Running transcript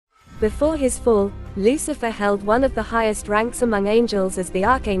Before his fall, Lucifer held one of the highest ranks among angels as the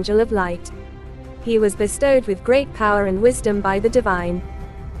Archangel of Light. He was bestowed with great power and wisdom by the divine.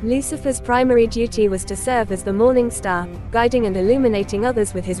 Lucifer's primary duty was to serve as the morning star, guiding and illuminating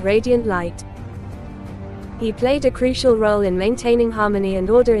others with his radiant light. He played a crucial role in maintaining harmony and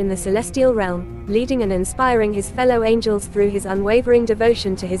order in the celestial realm, leading and inspiring his fellow angels through his unwavering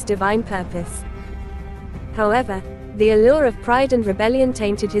devotion to his divine purpose. However, the allure of pride and rebellion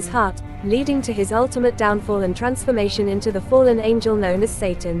tainted his heart, leading to his ultimate downfall and transformation into the fallen angel known as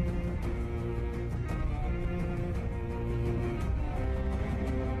Satan.